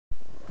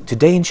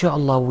Today,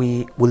 inshallah,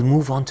 we will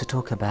move on to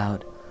talk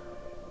about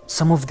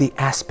some of the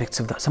aspects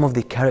of some of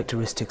the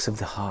characteristics of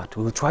the heart.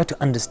 We will try to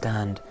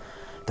understand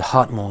the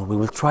heart more. We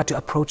will try to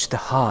approach the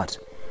heart.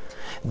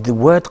 The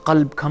word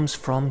qalb comes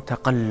from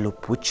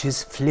taqallub, which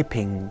is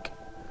flipping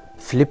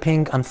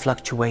and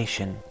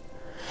fluctuation.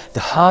 The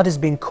heart is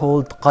being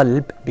called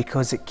qalb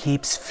because it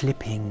keeps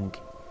flipping.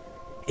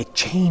 It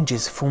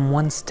changes from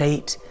one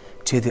state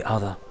to the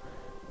other.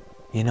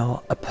 You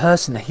know, a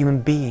person, a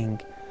human being,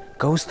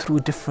 goes through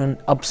different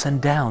ups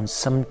and downs.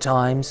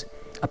 Sometimes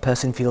a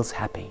person feels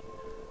happy.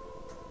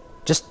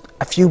 Just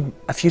a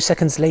few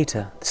seconds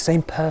later, the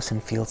same person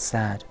feels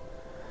sad.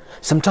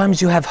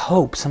 Sometimes you have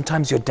hope,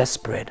 sometimes you're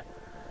desperate.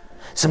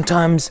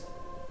 Sometimes,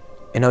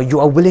 you know, you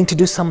are willing to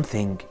do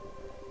something.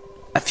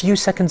 A few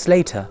seconds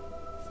later,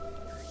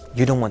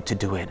 you don't want to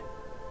do it.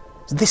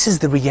 This is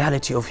the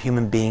reality of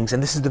human beings,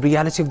 and this is the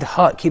reality of the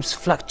heart. Keeps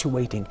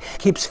fluctuating,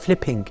 keeps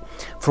flipping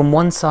from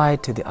one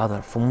side to the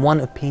other, from one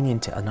opinion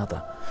to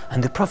another.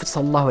 And the Prophet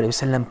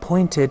ﷺ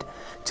pointed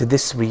to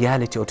this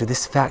reality, or to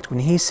this fact, when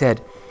he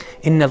said,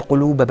 إِنَّ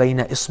الْقُلُوبَ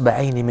بَيْنَ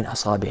إِصْبَعَيْنِ مِنْ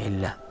أَصَابِعِ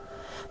اللَّهِ,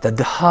 that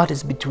the heart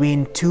is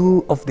between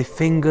two of the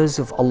fingers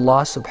of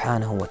Allah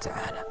subhanahu wa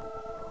ta'ala.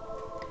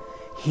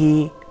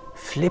 He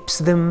flips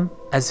them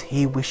as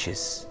He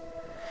wishes.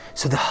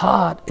 So the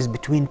heart is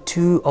between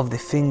two of the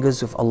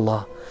fingers of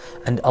Allah,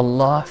 and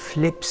Allah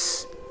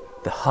flips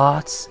the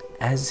hearts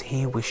as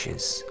He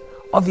wishes.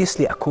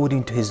 Obviously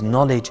according to His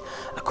knowledge,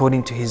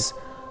 according to His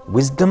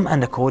wisdom,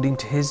 and according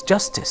to His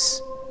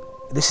justice.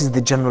 This is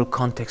the general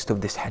context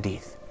of this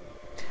hadith.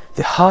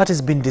 The heart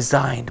has been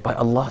designed by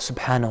Allah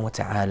subhanahu wa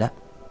ta'ala,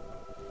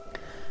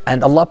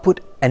 and Allah put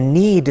a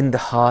need in the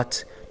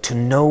heart to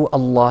know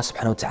Allah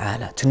subhanahu wa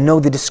ta'ala, to know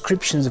the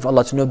descriptions of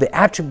Allah, to know the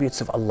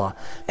attributes of Allah.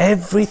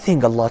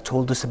 Everything Allah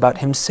told us about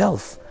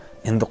Himself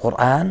in the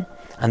Quran,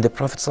 and the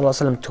Prophet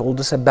ﷺ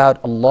told us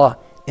about Allah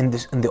in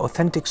the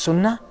authentic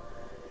Sunnah,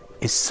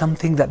 is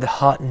something that the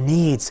heart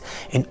needs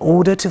in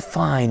order to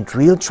find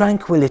real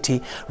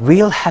tranquility,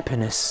 real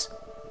happiness,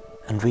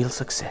 and real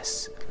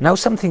success. Now,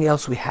 something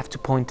else we have to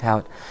point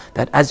out,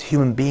 that as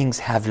human beings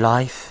have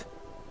life,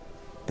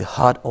 the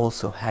heart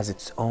also has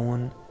its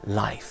own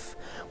life,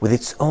 with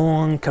its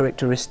own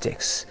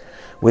characteristics,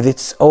 with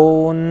its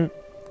own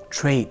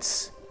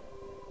traits.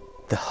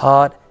 The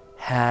heart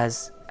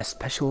has a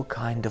special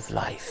kind of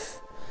life.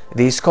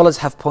 These scholars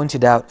have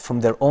pointed out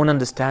from their own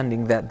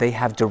understanding that they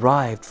have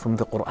derived from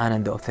the Quran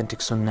and the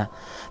authentic Sunnah,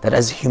 that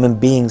as human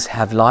beings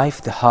have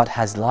life, the heart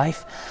has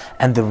life,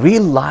 and the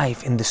real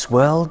life in this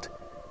world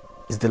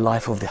is the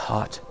life of the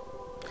heart.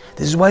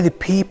 This is why the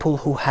people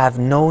who have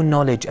no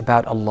knowledge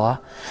about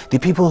Allah, the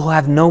people who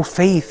have no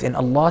faith in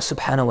Allah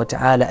subhanahu wa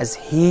ta'ala as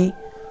He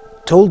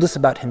told us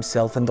about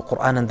Himself in the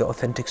Quran and the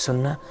authentic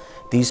Sunnah,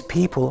 these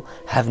people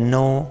have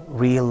no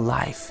real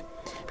life.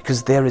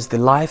 Because there is the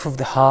life of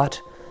the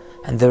heart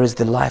and there is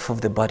the life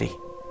of the body.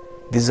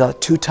 These are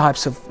two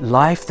types of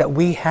life that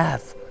we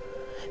have.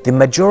 The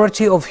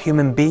majority of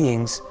human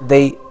beings,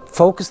 they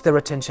focus their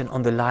attention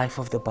on the life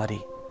of the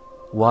body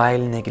while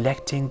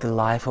neglecting the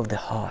life of the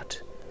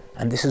heart.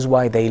 And this is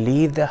why they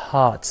leave their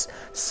hearts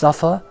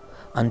suffer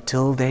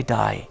until they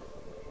die,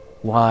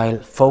 while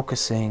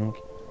focusing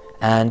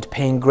and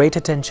paying great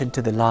attention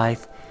to the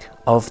life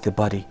of the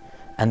body.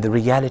 And the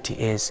reality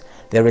is,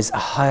 there is a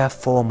higher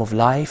form of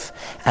life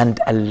and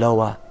a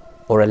lower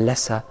or a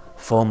lesser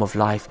form of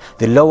life.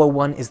 The lower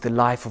one is the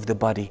life of the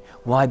body.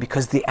 Why?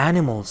 Because the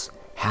animals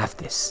have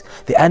this.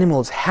 The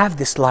animals have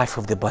this life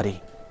of the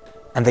body,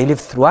 and they live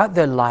throughout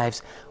their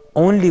lives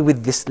only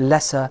with this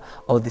lesser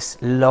or this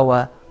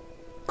lower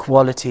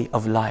quality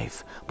of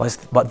life.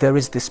 But there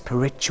is the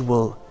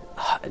spiritual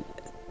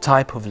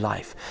type of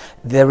life.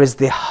 There is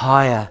the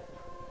higher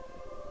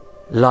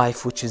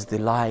life, which is the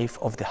life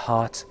of the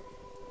heart,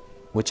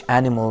 which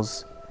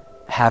animals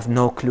have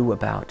no clue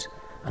about.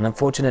 And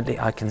unfortunately,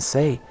 I can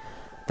say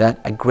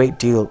that a great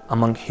deal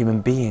among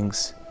human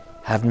beings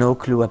have no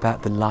clue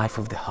about the life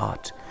of the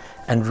heart.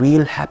 And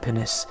real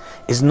happiness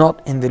is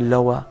not in the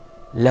lower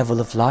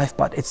level of life,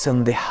 but it's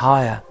in the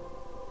higher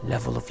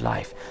level of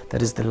life.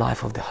 That is the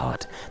life of the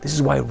heart. This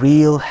is why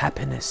real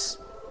happiness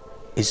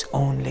is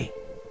only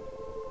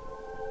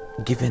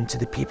given to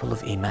the people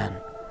of Iman.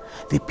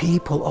 The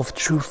people of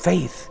true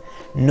faith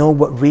know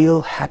what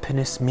real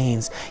happiness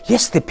means.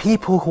 Yes, the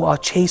people who are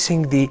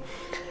chasing the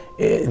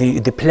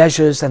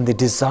pleasures and the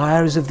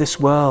desires of this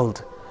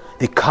world,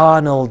 the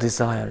carnal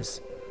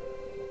desires,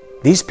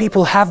 these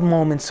people have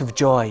moments of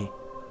joy,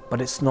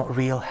 but it's not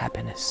real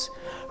happiness.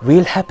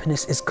 Real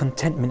happiness is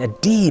contentment, a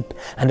deep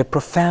and a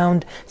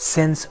profound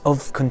sense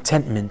of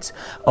contentment,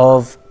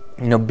 of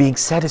being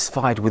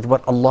satisfied with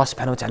what Allah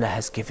subhanahu wa ta'ala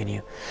has given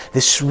you.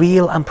 This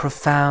real and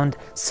profound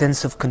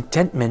sense of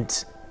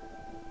contentment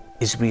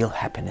is real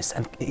happiness,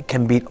 and it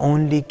can be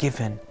only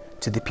given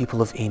to the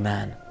people of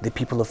Iman, the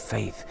people of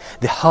faith,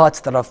 the hearts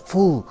that are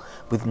full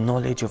with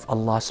knowledge of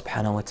Allah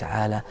subhanahu wa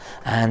ta'ala,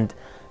 and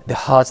the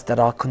hearts that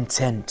are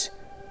content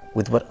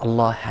with what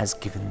Allah has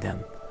given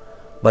them.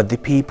 But the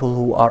people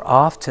who are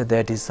after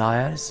their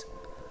desires,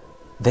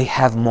 they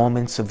have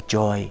moments of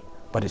joy,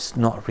 but it's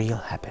not real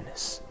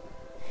happiness.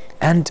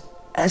 And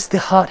as the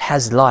heart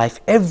has life,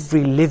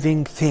 every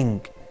living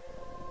thing,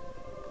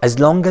 as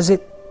long as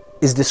it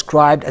is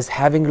described as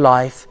having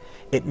life,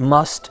 it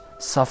must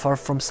suffer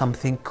from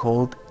something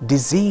called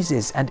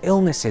diseases and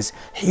illnesses.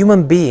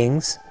 Human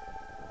beings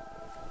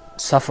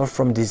suffer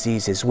from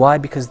diseases. Why?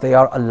 Because they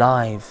are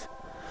alive.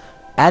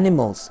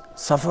 Animals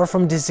suffer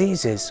from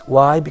diseases.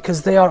 Why?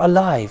 Because they are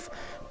alive.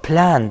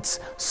 Plants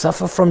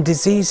suffer from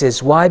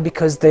diseases. Why?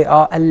 Because they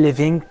are a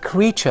living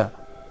creature.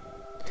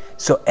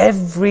 So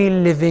every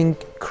living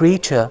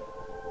creature,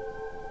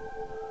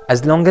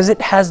 as long as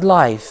it has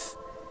life,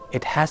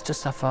 it has to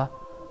suffer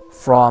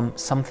from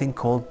something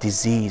called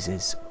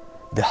diseases.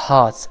 The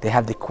hearts, they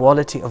have the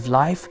quality of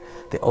life,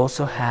 they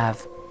also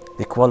have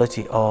the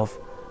quality of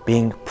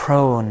being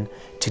prone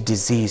to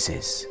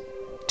diseases,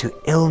 to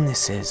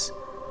illnesses.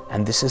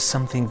 And this is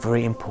something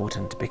very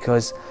important,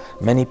 because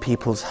many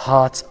people's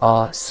hearts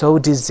are so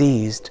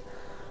diseased,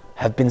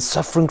 have been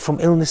suffering from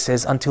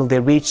illnesses until they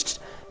reached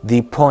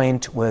the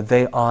point where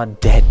they are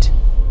dead.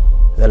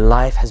 Their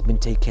life has been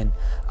taken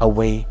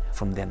away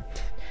from them.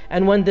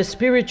 And when the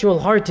spiritual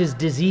heart is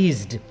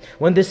diseased,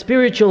 when the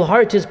spiritual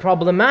heart is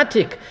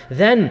problematic,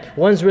 then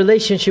one's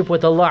relationship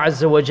with Allah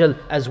Azza wa Jal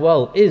as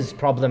well is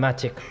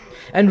problematic.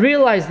 And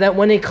realize that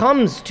when it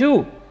comes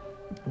to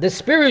the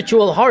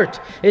spiritual heart,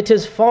 it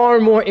is far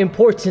more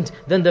important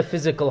than the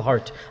physical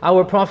heart.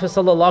 Our Prophet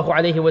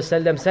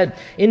ﷺ said,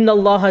 إِنَّ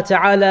اللَّهَ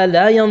تَعَالَى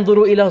لَا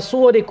يَنظُرُ إِلَى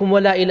صُوَرِكُمْ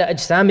وَلَا إِلَى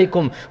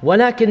أَجْسَامِكُمْ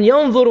وَلَكِنْ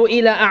يَنظُرُ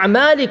إِلَى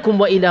أَعْمَالِكُمْ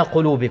وَإِلَى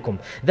قُلُوبِكُمْ.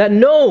 That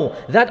know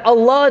that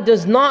Allah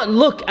does not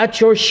look at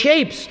your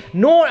shapes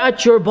nor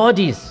at your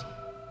bodies,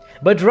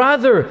 but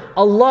rather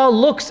Allah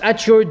looks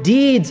at your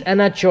deeds and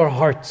at your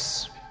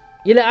hearts.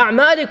 إِلَى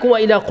أَعْمَالِكُمْ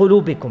وَإِلَى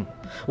قُلُوبِكُمْ.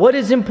 What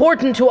is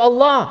important to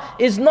Allah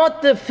is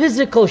not the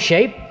physical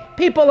shape.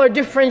 People are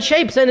different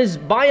shapes and is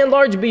by and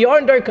large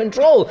beyond our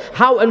control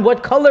how and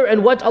what color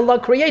and what Allah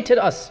created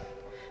us.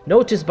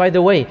 Notice, by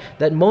the way,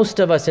 that most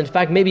of us, in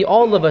fact maybe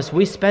all of us,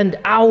 we spend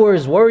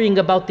hours worrying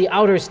about the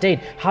outer state.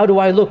 How do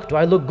I look? Do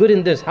I look good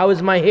in this? How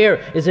is my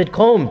hair? Is it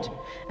combed?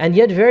 And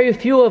yet very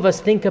few of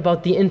us think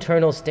about the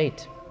internal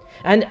state.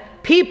 And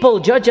people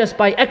judge us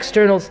by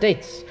external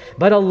states,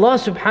 but Allah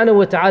subhanahu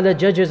wa ta'ala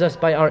judges us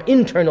by our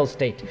internal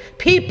state.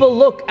 People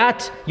look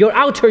at your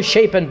outer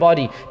shape and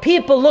body.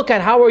 People look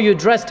at how are you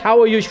dressed, how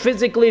are you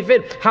physically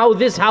fit, how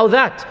this, how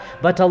that.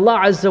 But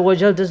Allah Azza wa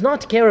Jal does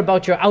not care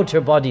about your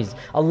outer bodies.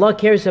 Allah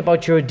cares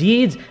about your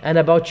deeds and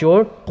about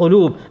your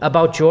qulub,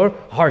 about your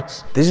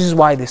hearts. This is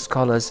why the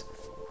scholars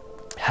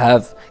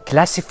have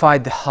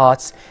classified the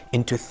hearts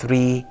into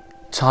 3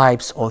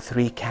 types or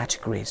 3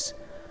 categories.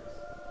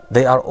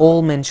 They are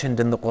all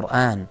mentioned in the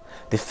Quran.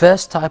 The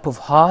first type of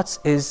hearts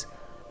is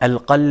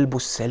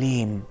Al-Qalbu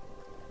Salim,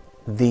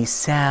 the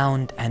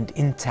sound and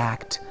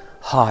intact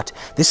heart.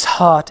 This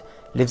heart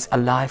lives a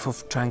life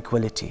of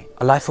tranquility,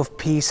 a life of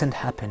peace and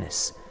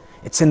happiness.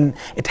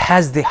 It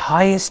has the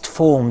highest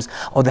forms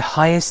or the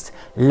highest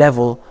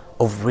level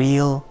of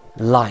real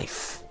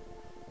life.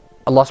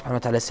 Allah subhanahu wa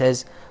ta'ala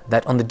says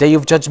that on the Day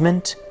of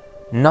Judgment,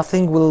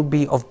 nothing will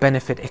be of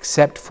benefit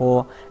except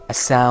for a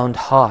sound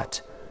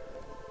heart.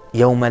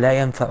 يَوْمَ لَا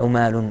يَنْفَعُ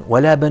مَالٌ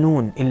وَلَا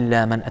بَنُونَ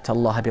إِلَّا مَنْ أَتَى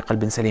اللَّهَ بِقَلْبٍ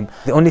سَلِيمٍ.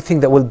 The only thing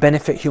that will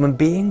benefit human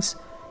beings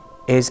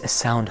is a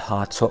sound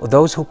heart. So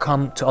those who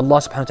come to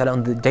Allah subhanahu wa ta'ala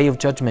on the Day of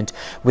Judgment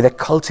with a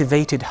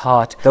cultivated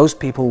heart, those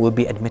people will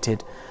be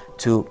admitted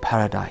to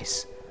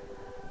paradise.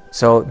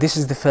 So this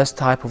is the first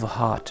type of a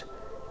heart.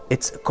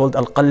 It's called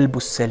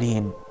Al-Qalbu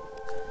Salim.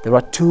 There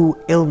are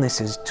 2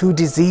 illnesses, 2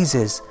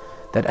 diseases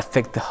that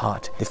affect the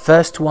heart. The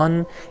first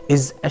one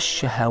is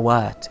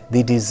Ash-Shahawat,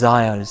 the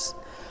desires,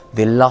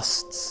 the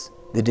lusts,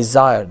 the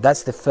desire.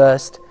 That's the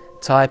first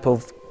type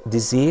of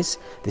disease.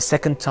 The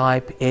second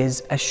type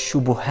is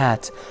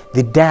Ash-Shubuhat,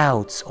 the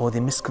doubts or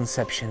the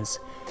misconceptions.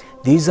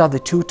 These are the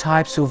 2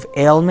 types of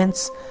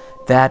ailments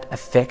that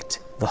affect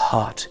the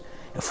heart.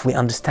 If we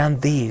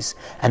understand these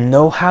and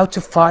know how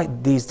to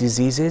fight these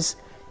diseases,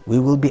 we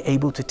will be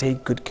able to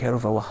take good care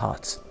of our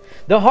hearts.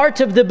 The heart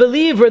of the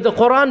believer, the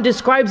Quran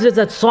describes it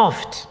as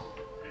soft.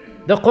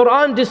 The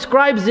Quran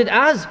describes it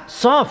as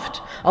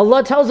soft.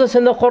 Allah tells us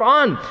in the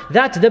Quran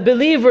that the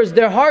believers,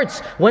 their hearts,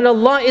 when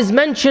Allah is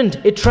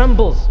mentioned, it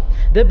trembles.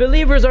 The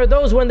believers are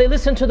those, when they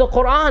listen to the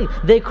Quran,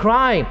 they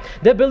cry.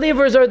 The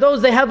believers are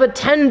those, they have a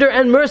tender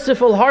and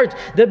merciful heart.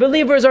 The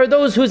believers are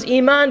those whose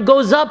iman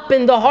goes up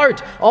in the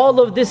heart. All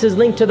of this is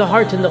linked to the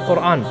heart in the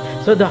Quran.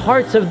 So the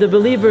hearts of the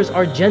believers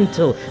are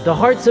gentle. The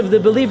hearts of the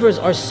believers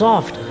are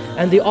soft.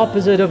 And the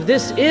opposite of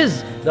this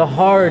is the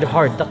hard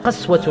heart, the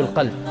qaswatul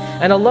qalb.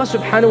 And Allah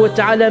subhanahu wa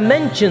ta'ala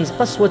mentions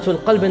qaswatul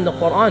qalb in the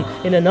Quran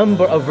in a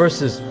number of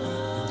verses.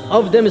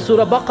 Of them is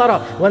Surah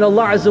Baqarah, when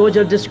Allah Azza wa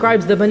Jal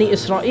describes the Bani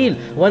Israel,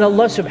 when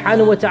Allah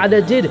subhanahu wa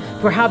ta'ala did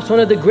perhaps one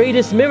of the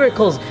greatest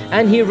miracles,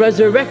 and He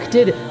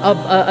resurrected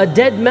a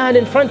dead man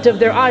in front of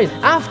their eyes.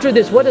 After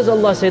this, what does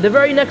Allah say? The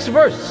very next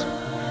verse,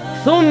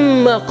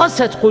 ثُمَّ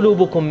قَسَتْ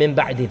قُلُوبُكُم مِّن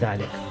بَعْدِ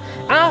ذَلِكَ.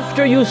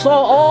 After you saw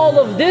all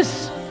of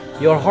this,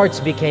 your hearts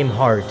became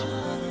hard.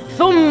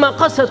 ثم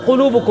قست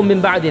قلوبكم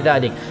من بعد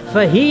ذلك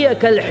فهي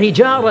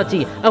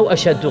كالحجارة أو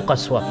أشد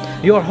قسوة.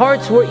 Your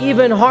hearts were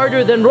even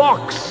harder than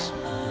rocks,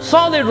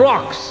 solid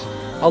rocks.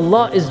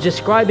 Allah is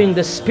describing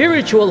the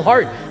spiritual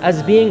heart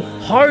as being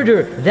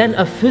harder than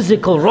a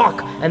physical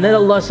rock. And then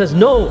Allah says,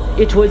 no,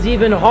 it was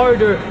even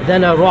harder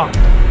than a rock.